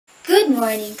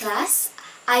morning, class.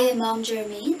 I am Ma'am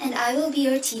Jarmaine and I will be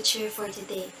your teacher for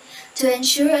today. To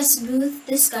ensure a smooth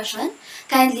discussion,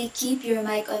 kindly keep your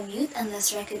mic on mute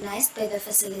unless recognized by the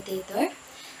facilitator.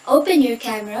 Open your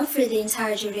camera for the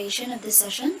entire duration of the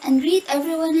session and greet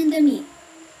everyone in the meet.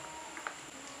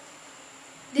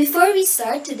 Before we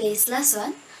start today's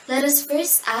lesson, let us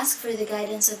first ask for the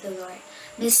guidance of the Lord.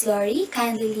 Miss Lori,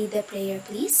 kindly lead the prayer,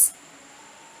 please.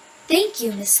 Thank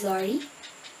you, Miss Lori.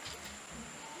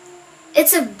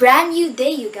 It's a brand new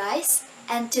day, you guys,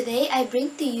 and today I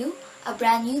bring to you a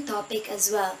brand new topic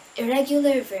as well,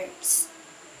 irregular verbs.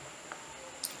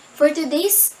 For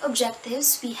today's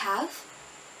objectives, we have,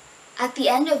 at the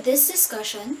end of this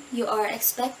discussion, you are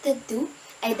expected to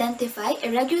identify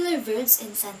irregular verbs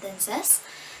in sentences,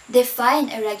 define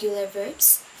irregular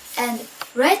verbs, and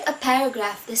write a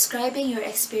paragraph describing your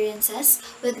experiences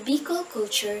with Bicol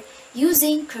culture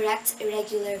using correct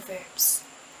irregular verbs.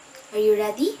 Are you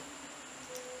ready?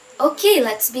 Okay,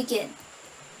 let's begin.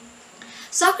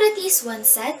 Socrates once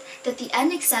said that the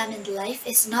unexamined life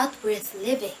is not worth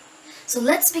living. So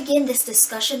let's begin this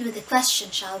discussion with a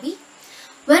question, shall we?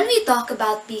 When we talk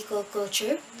about Bicol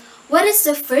culture, what is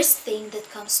the first thing that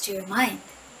comes to your mind?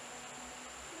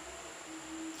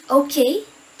 Okay,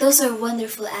 those are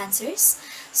wonderful answers.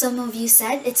 Some of you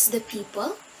said it's the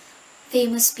people.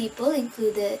 Famous people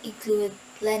include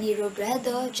Leni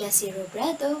Robredo, Jessie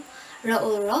Robredo,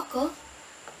 Raul Rocco.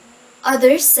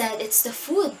 Others said it's the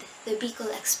food, the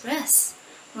Bicol Express,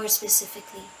 more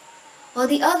specifically. While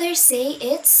the others say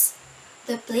it's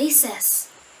the places,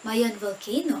 Mayon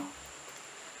Volcano.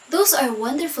 Those are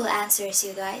wonderful answers,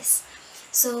 you guys.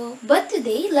 But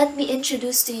today, let me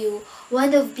introduce to you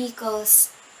one of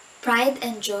Bicol's pride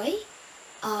and joy,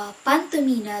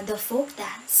 Pantomina, the folk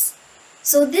dance.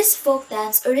 So this folk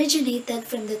dance originated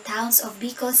from the towns of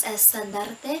Bicol's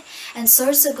Estandarte and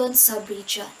Sorsogon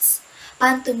sub-regions.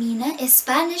 Pantomina is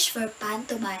Spanish for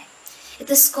pantomime.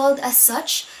 It is called as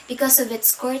such because of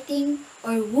its courting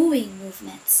or wooing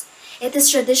movements. It is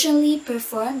traditionally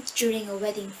performed during a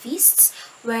wedding feast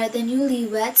where the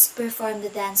newlyweds perform the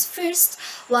dance first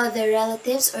while their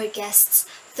relatives or guests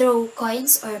throw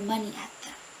coins or money at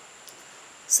them.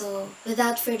 So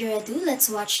without further ado, let's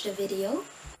watch the video.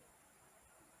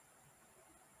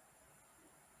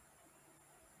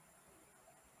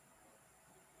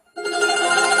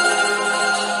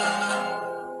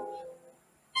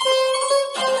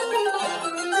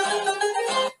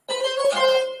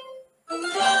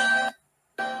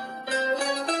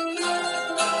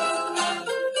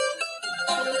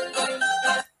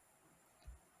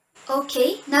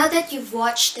 Okay, now that you've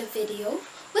watched the video,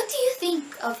 what do you think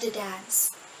of the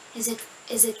dance? Is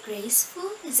it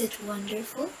graceful? Is it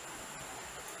wonderful?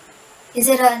 Is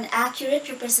it an accurate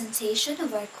representation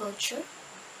of our culture?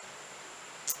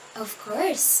 Of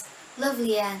course,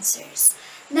 lovely answers.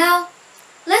 Now,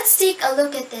 let's take a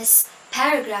look at this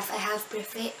paragraph I have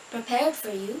prepared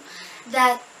for you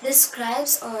that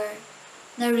describes or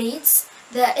narrates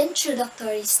the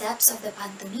introductory steps of the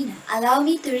pantomina. Allow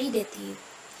me to read it to you.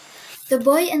 The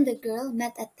boy and the girl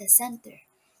met at the center.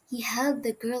 He held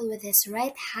the girl with his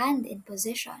right hand in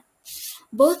position.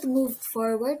 Both moved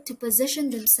forward to position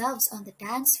themselves on the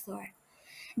dance floor.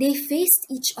 They faced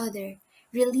each other,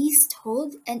 released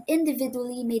hold, and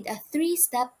individually made a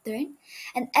 3-step turn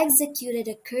and executed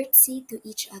a curtsy to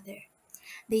each other.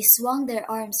 They swung their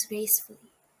arms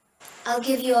gracefully. I'll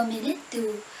give you a minute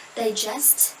to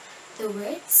digest the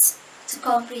words, to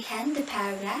comprehend the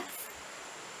paragraph.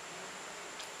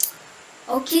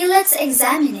 Okay, let's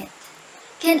examine it.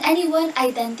 Can anyone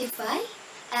identify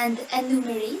and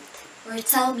enumerate or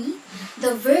tell me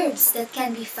the verbs that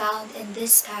can be found in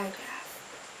this paragraph?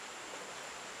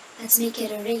 Let's make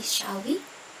it a race, shall we?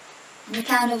 On the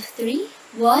count of 3.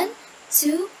 1,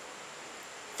 2,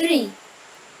 3.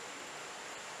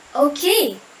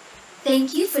 Okay,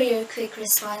 thank you for your quick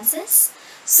responses.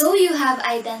 So you have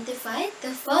identified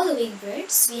the following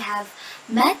verbs. We have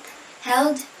met,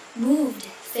 held, moved,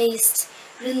 faced,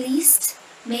 released,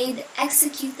 made,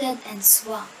 executed, and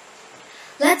swung.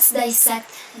 Let's dissect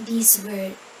these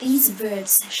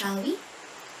verbs, shall we?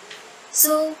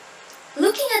 So,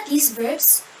 looking at these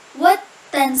verbs, what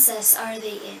tenses are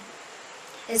they in?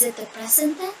 Is it the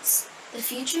present tense, the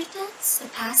future tense, the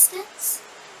past tense?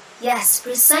 Yes,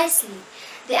 precisely.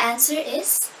 The answer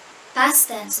is past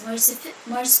tense,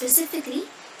 more specifically,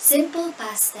 simple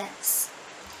past tense.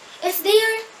 If they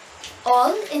are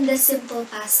all in the simple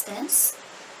past tense,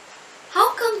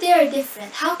 how come they are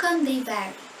different? How come they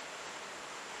vary?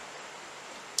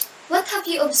 What have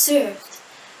you observed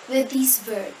with these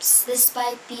verbs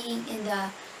despite being in the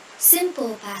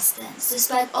simple past tense,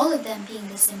 despite all of them being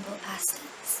the simple past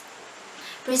tense?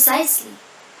 Precisely.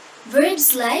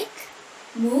 Verbs like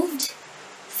moved,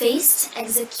 faced,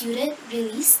 executed,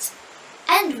 released,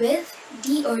 end with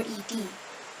d or ed.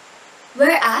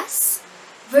 Whereas,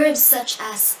 verbs such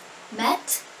as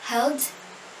met, held,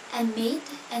 and made,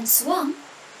 and swung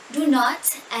do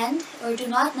not end or do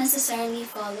not necessarily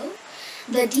follow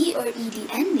the d or ed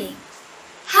ending.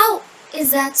 How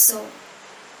is that so?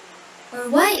 Or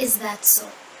why is that so?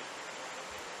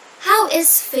 How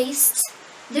is faced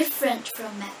different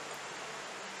from met?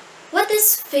 What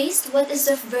is faced? What is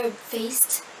the verb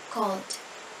faced called?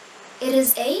 It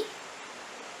is a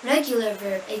regular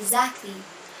verb, exactly.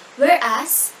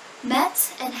 Whereas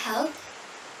met and held,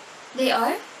 they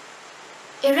are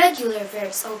irregular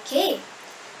verbs. Okay.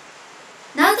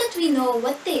 Now that we know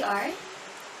what they are,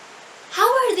 how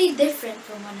are they different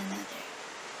from one another?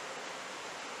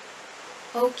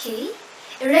 Okay,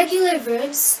 irregular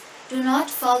verbs do not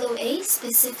follow a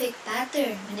specific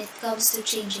pattern when it comes to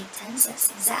changing tenses,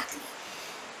 exactly.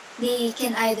 They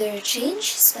can either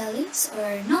change spellings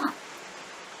or not,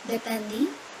 depending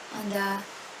on the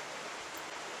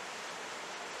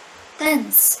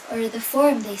tense or the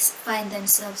form they find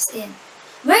themselves in.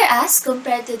 Whereas,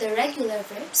 compared to the regular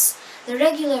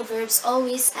verbs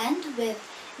always end with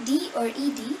d or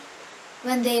ed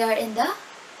when they are in the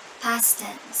past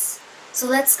tense. So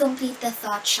let's complete the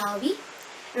thought, shall we?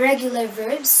 Irregular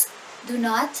verbs do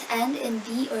not end in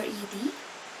d or ed,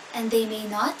 and they may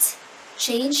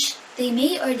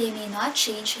or they may not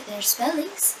change their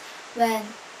spellings when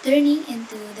turning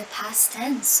into the past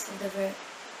tense of the verb.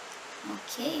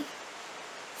 Okay.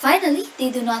 Finally,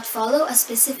 they do not follow a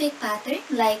specific pattern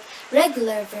like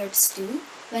regular verbs do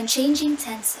when changing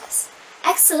tenses.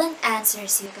 Excellent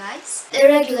answers, you guys. The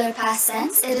irregular past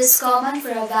tense, it is common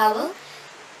for a vowel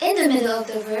in the middle of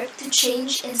the verb to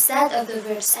change instead of the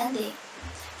verb's ending.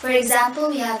 For example,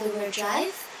 we have the word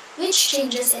drive, which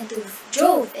changes into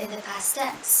drove in the past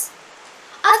tense.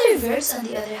 Other verbs, on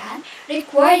the other hand,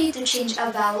 require you to change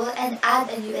a vowel and add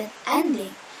a new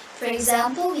ending. For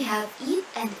example, we have eat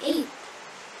and ate.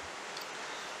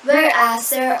 Whereas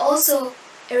there are also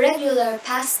irregular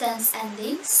past tense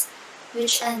endings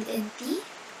which end in t.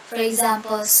 For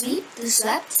example, sweep to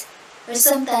swept, or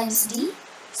sometimes d,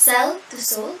 sell to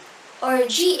sold, or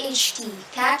ghd,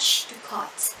 catch to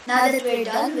caught. Now that we're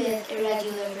done with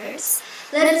irregular verbs,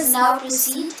 let us now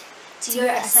proceed to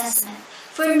your assessment.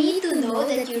 For me to know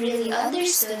that you really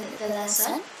understood the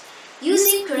lesson,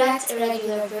 using correct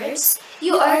irregular verbs,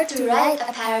 you are to write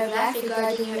a paragraph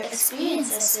regarding your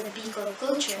experiences with Bicol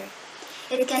culture.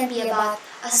 It can be about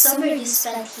a summer you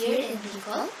spent here in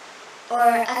Bicol,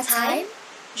 or a time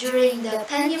during the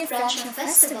𝗘𝙧𝙀𝗀𝗀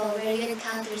festival where you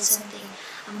encountered something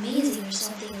amazing or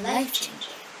something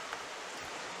life-changing.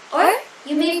 Or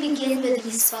you may begin with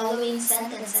these following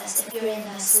sentences if you're in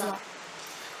a slump.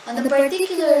 On a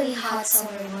particularly hot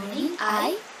summer morning,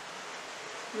 I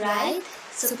ride,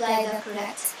 supply the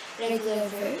correct regular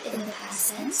verb in the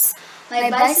past tense. My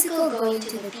bicycle going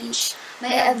to the beach.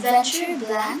 My adventure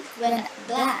blank when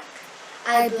blank.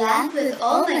 I blank with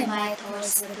all my might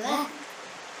towards the blank.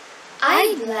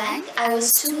 I blank, I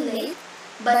was too late,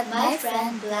 but my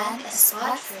friend blank a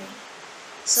spot for me.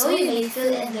 So you may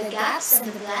fill in the gaps and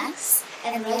the blanks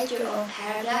and write your own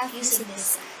paragraph using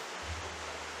this guide.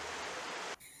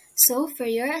 So for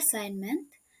your assignment,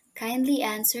 kindly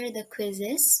answer the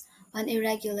quizzes on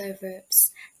irregular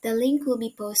verbs. The link will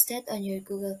be posted on your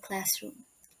Google Classroom.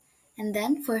 And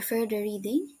then for further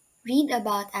reading, read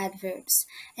about adverbs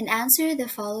and answer the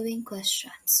following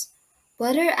questions.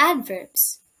 What are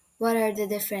adverbs? What are the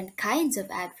different kinds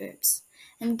of adverbs?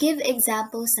 And give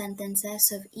example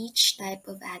sentences of each type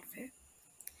of adverb.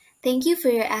 Thank you for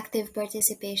your active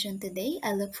participation today.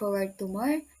 I look forward to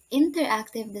more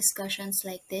interactive discussions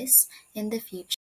like this in the future.